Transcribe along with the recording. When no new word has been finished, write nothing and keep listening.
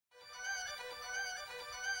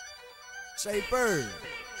Say Byrd.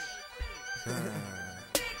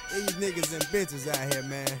 These niggas and bitches out here,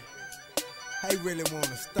 man. They really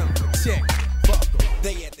wanna stump a check. Fuck them.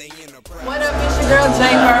 They at the enterprise. What up, it's your girl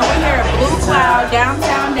Byrd. We're here at Blue Cloud,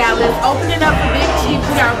 downtown Dallas, opening up for Big Chief. We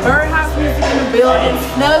got Byrd House music in the building,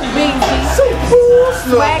 Snug Beastie,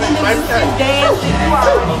 swagging the music, dancing. You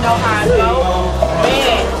already know how it goes.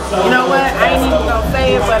 Man, you know what? I ain't even gonna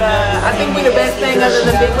say it, but I think we the best thing other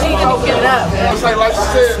than Big Chief. Go get it up. Like you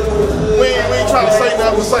said, we ain't trying to say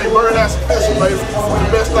nothing but say Byrd House official, baby. We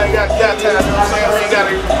the best thing got time, you know what I'm saying? We ain't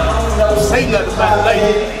gotta say nothing about it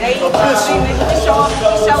later. Official. Show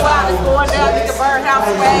out, it's going down, nigga. Byrd House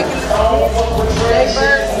swag in the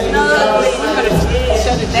Byrd, Snug, we gonna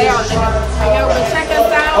shut it down, nigga. And yo, but check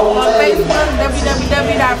us out on Facebook,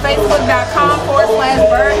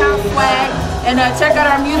 www.facebook.com/Byrd House swag. And check out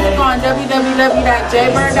our music on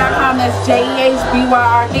www.jbyrd.com. That's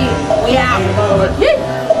JEHBYRD. We out.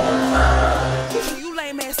 You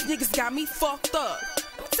lame ass niggas got me fucked up.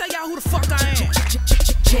 Tell y'all who the fuck I am.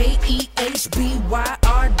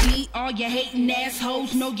 JEHBYRD. All you hating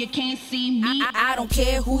assholes know you can't see me. I don't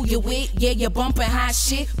care who you with. Yeah, you're bumping hot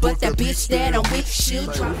shit, but that bitch that I'm with should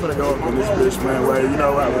We finna go up in this bitch, man. Well, you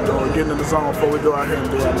know how we doing. Getting in the zone before we go out here and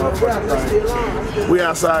do our motherfucking thing. We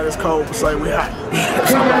outside, it's cold, but say we hot.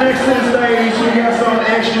 Coming next to the stage, we got some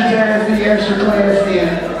extra jazzy, extra classy.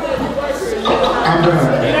 I'm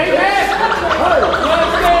done.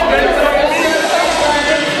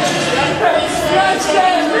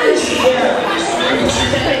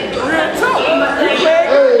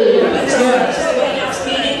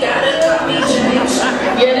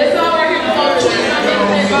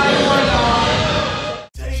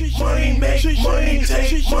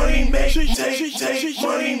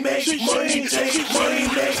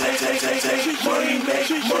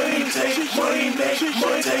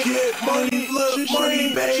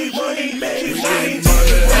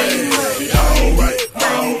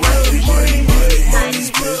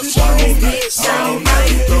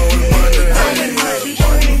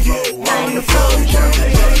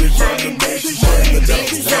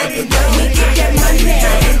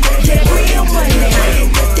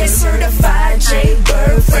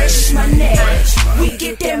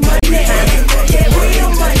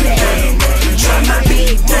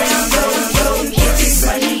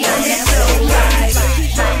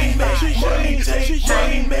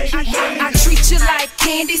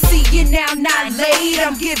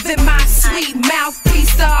 I'm giving my sweet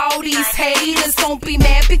mouthpiece to all these haters. Don't be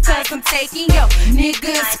mad because I'm taking your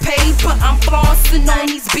niggas' paper. I'm flossing on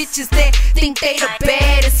these bitches that think they the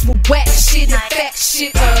baddest with whack shit and fat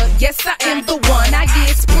shit. Yes, I am the one. I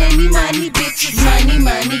get plenty money, bitches. Money,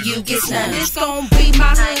 you get none. It's gon' be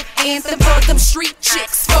my anthem for them street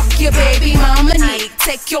chicks. Fuck your baby mama, Nick.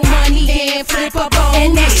 Take your money and flip up on me.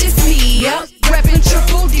 And that's just me, yup. Reppin'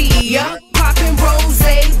 Triple D, yup. Poppin' rose,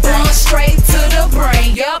 blunt straight to the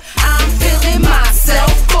brain, yup. I'm feeling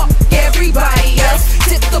myself, fuck everybody else.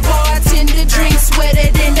 Tip the bartender, drinks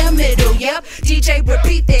sweated in the middle, yup. DJ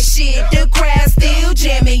repeat that shit, the crowd still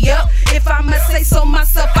jamming, yup. If I must say so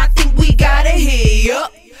myself, I think we gotta hear,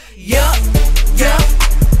 yup.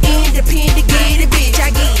 Independent, get it, bitch, I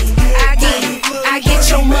get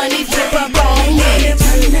your money, flip up on me.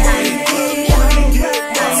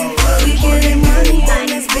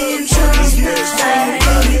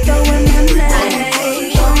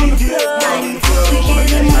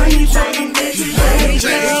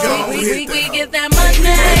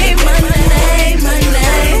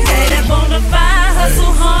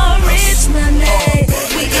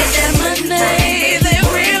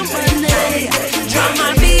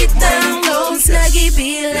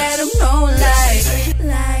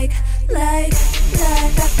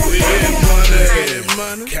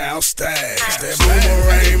 Stash, that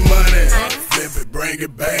boomerang money, flip it, bring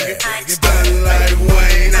it back. Stunning like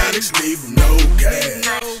Wayne, I just leave them no cash.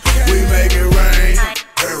 We make it rain,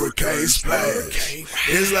 hurricane splash.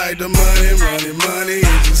 It's like the money, it's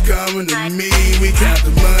just coming to me. We count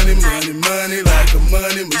the money, like a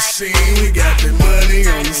money machine. We got that money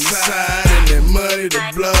on the side and that money to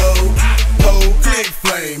blow. Whole click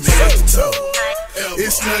flame, head to toe.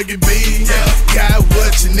 It's Snuggy B, got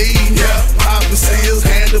what you need. Poppin' seals,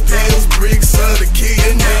 handle pills, bricks of the key.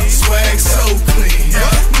 Swag so clean,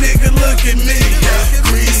 nigga look at me.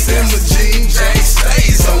 Grease in my jeans, J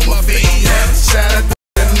stays on my feet. Shout out to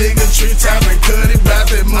that nigga Tree Top and Cuddy about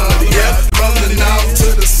that money. From the north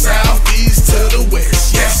to the south, east to the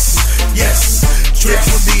west. Yes,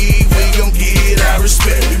 Triple D, we gon' get our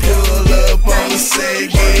respect. We pull up on the set,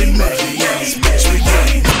 get money. Yes, bitch, we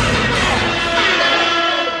get it.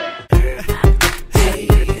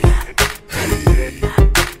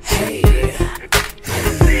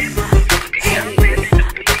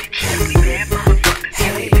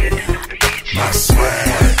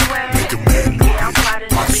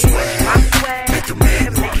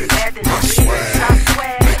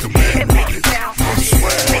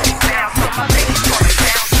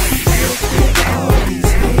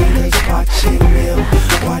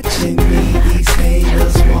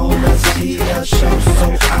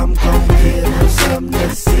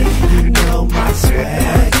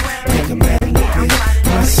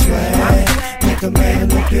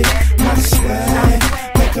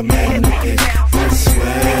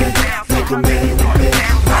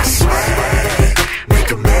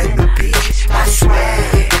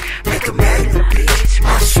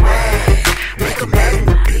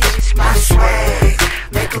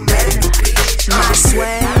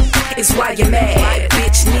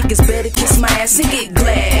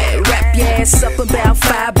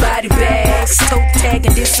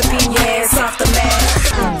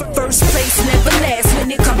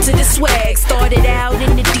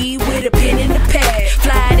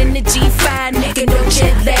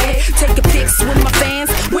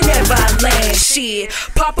 I land. Shit,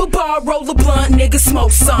 pop a bar, roll a blunt, nigga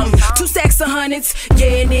smoke something. 2 stacks of hundreds,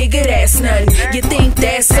 yeah nigga that's nothing. You think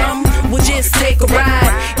that's something? We'll just take a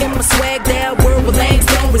ride in my swag that world where lanes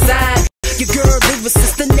don't reside. Your girl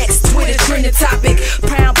lyricist, the next Twitter trending topic.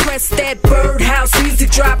 Pound press that Byrd house music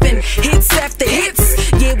dropping. Hits after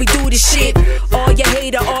hits, yeah we do this shit. All you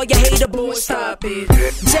hater boys, stop it.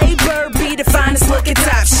 J Byrd be the finest looking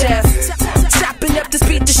top chef. Chopping up this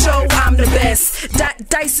beat to show I'm the best.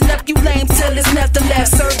 Dicing up you lame till there's nothing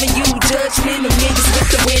left. Serving you judgmental niggas with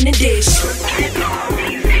the winning dish.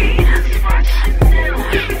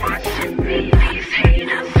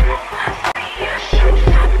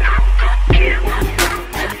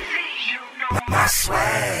 My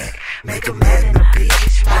swag, make a man in the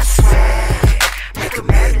beach. My swag, make a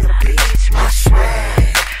man in the beach. My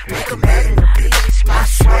swag, make a man in the beach. My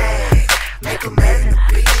swag, make a man in the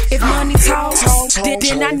beach. If money talks,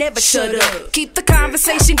 then I never shut up. Keep the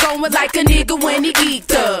conversation going like a nigga when he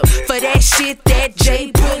geeked up. For that shit that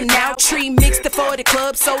Jay putting out, tree mixed it for the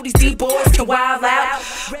club so these D-boys can wild out.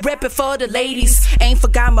 Reppin' for the ladies, ain't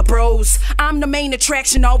forgot my bros. I'm the main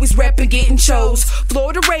attraction, always reppin', getting chose.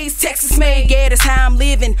 Florida raised, Texas made, yeah that's how I'm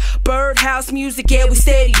living. Byrd house music, yeah we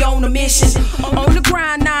steady on a mission. On the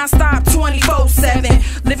grind non-stop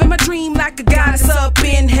 24/7. Living my dream like a goddess up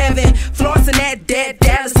in heaven. Flossing that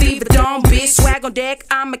Dallas leave it dumb bitch. Swag on deck,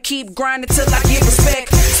 I'ma keep grinding till I get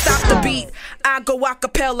respect. Stop the beat, I go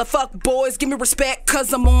acapella. Fuck boys, give me respect,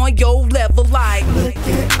 cause I'm on your level like. Look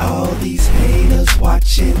at all these haters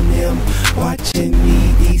watching them, watching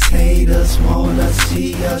me. These haters wanna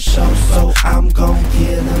see a show, so I'm gon'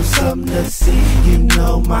 give them something to see. You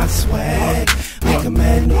know my swag, make a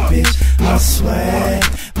man a bitch. My swag,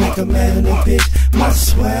 make a man a bitch. My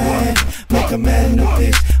swag, make a man a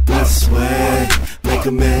bitch. My swag, make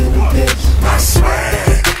a man a bitch. My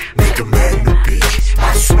swag, make a man a bitch.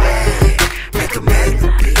 My swag, make a man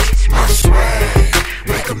a bitch. My swag,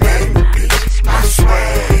 make a man a bitch. My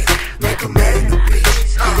swag, make a man a bitch.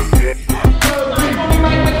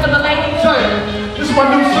 This is my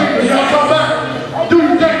new single. Y'all come back. Do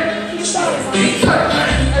your thing. Hey,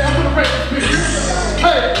 I'm gonna break this bitch.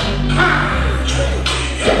 Hey,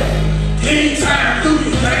 Teen time, do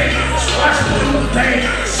your thing. Watch the new thing.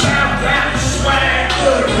 Sound down, swag,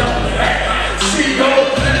 put it on the back. See you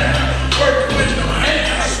over there. Working with no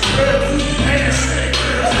hands. Girl, do your dance.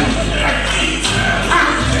 Girl, do your dance. Teen time, do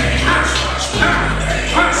your thing.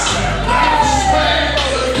 Swag,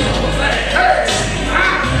 put it on the back. Hey,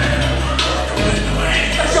 working with no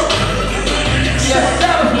hands. Let's go. Yeah,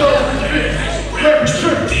 that was good. Very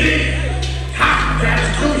tricky. That's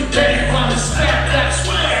do your thing. On the snap, that's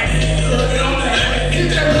swag. Put it on that. Get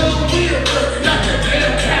that little wheel. Not that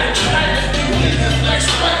damn cat. Like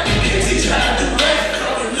swag. Teach how to do that.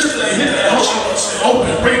 Just like hit that hole.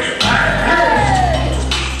 Open, break it back.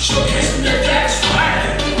 Showcase me that cat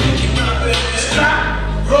swag. Stop,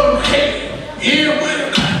 run, hate. Hit him with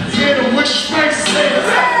it. Hit him with your strength. Say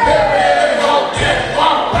that. Walk that,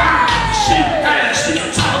 walk right. She fast, she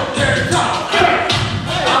can talk that talk.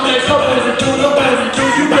 I'm that couple to do nobody do.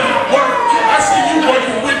 You better work. I see you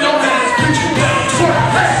working with no hands. Bitch, you better twerk.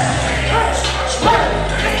 Hey,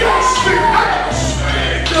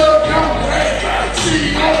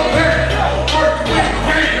 see you over there. Working with no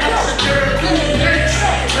hands. I said, girl, do your dance.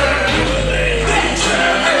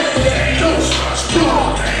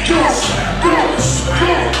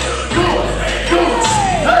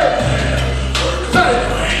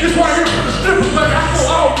 This right here for the strippers, man. I know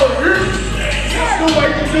all of you. The way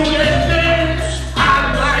you do that dance, I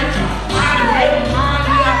like it. I make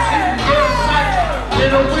money. I see the girls like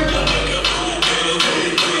little women.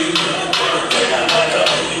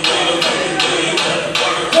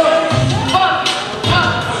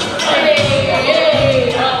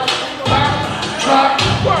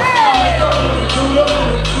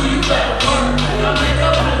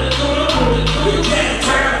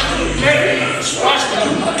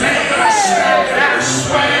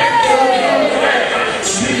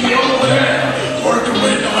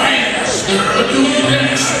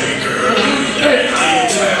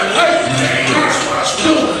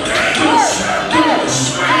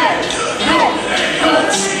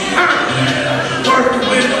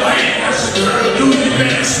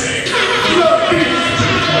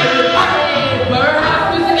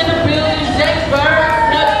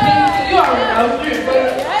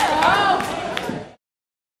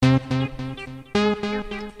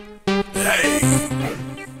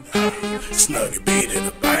 Snuggy beat in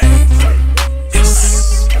the bank.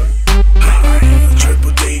 Yes.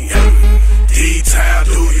 Triple D. D-Town,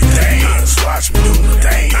 do your dance. Watch me do my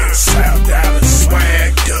dance. South Dallas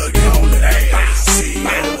swag, Doug on the ass. See you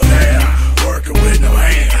over there.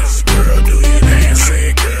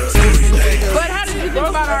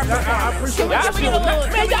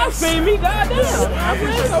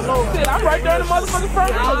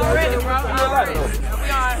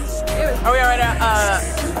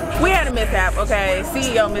 we had a mishap, okay?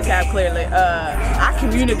 CEO mishap, clearly. I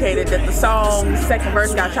communicated that the song's second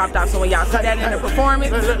verse got chopped off, so when y'all see that in the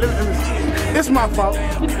performance, it's my fault.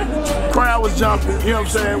 Crowd was jumping, you know what I'm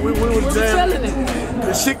saying? We was jamming.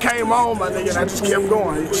 The shit came on, my nigga, and I just kept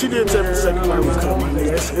going. She did tell me the second part was cool, my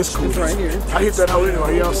nigga. It's cool. It's right here. I hit that hoe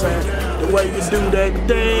anyway, you know what I'm saying? The way you do that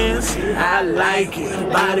dance, I like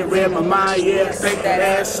it. Body read my mind, yeah, I think that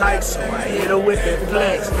ass sight, so I hit her with that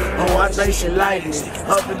flex. Oh, I think she like me.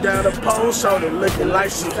 Up and down the pole, so they looking like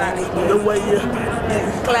she like the way you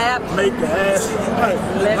clap, make the ass right.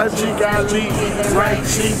 Left cheek got lead, right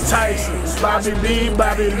cheek Tyson. Bobby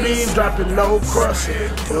B, dropping no crushing.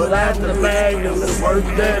 Pull out the bag and let's work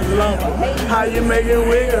that lump. How you make it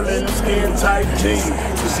wiggle in the skin tight jeans?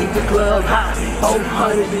 You see the club hot,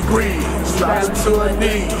 400 degrees. Slide to her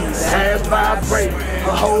knees, ass vibrate.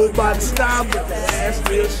 Her whole body stop, but the ass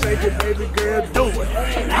still shaking, baby girl, do it.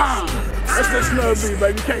 That's that snub beat,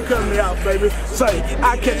 baby. You can't cut me out, baby. Say,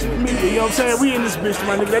 I catch it immediately, you know what I'm saying? We in this bitch,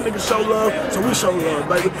 my nigga. That nigga show love, so we show love,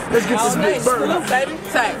 baby. Let's get this bitch Byrd. Baby.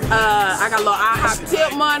 Say, I got a little IHOP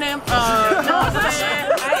tip money. You know what I'm saying?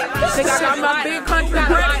 Think I got my big country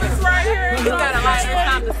breakfast right here. You got a lot of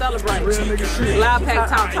time to celebrate. Real nigga shit. Loud pack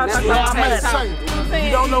talk. That's loud pack talk. You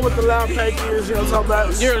don't know what the loud pack is, you know what I'm talking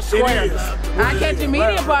about? You're a square. I catch the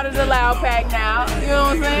medium part of the loud pack now. You know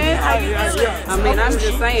what I'm saying? I mean, I'm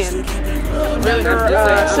just saying.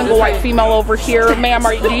 Single white female over here. Ma'am,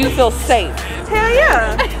 do you feel safe? Hell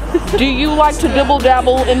yeah. Do you like to dibble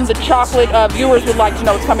dabble in the chocolate? Viewers would like to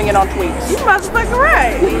know what's coming in on tweets. You motherfucking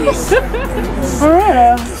right.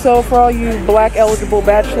 Alright, so for all you black eligible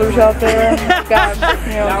bachelors out there, guys,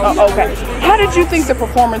 you know, okay. How did you think the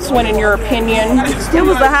performance went in your opinion? It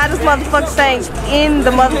was the hottest motherfucking thing in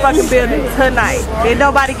the motherfucking building tonight. Did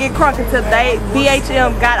nobody get crunk until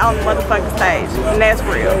BHM got on the motherfucking stage. And that's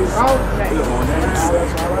real.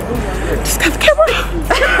 Just got the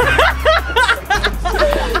camera.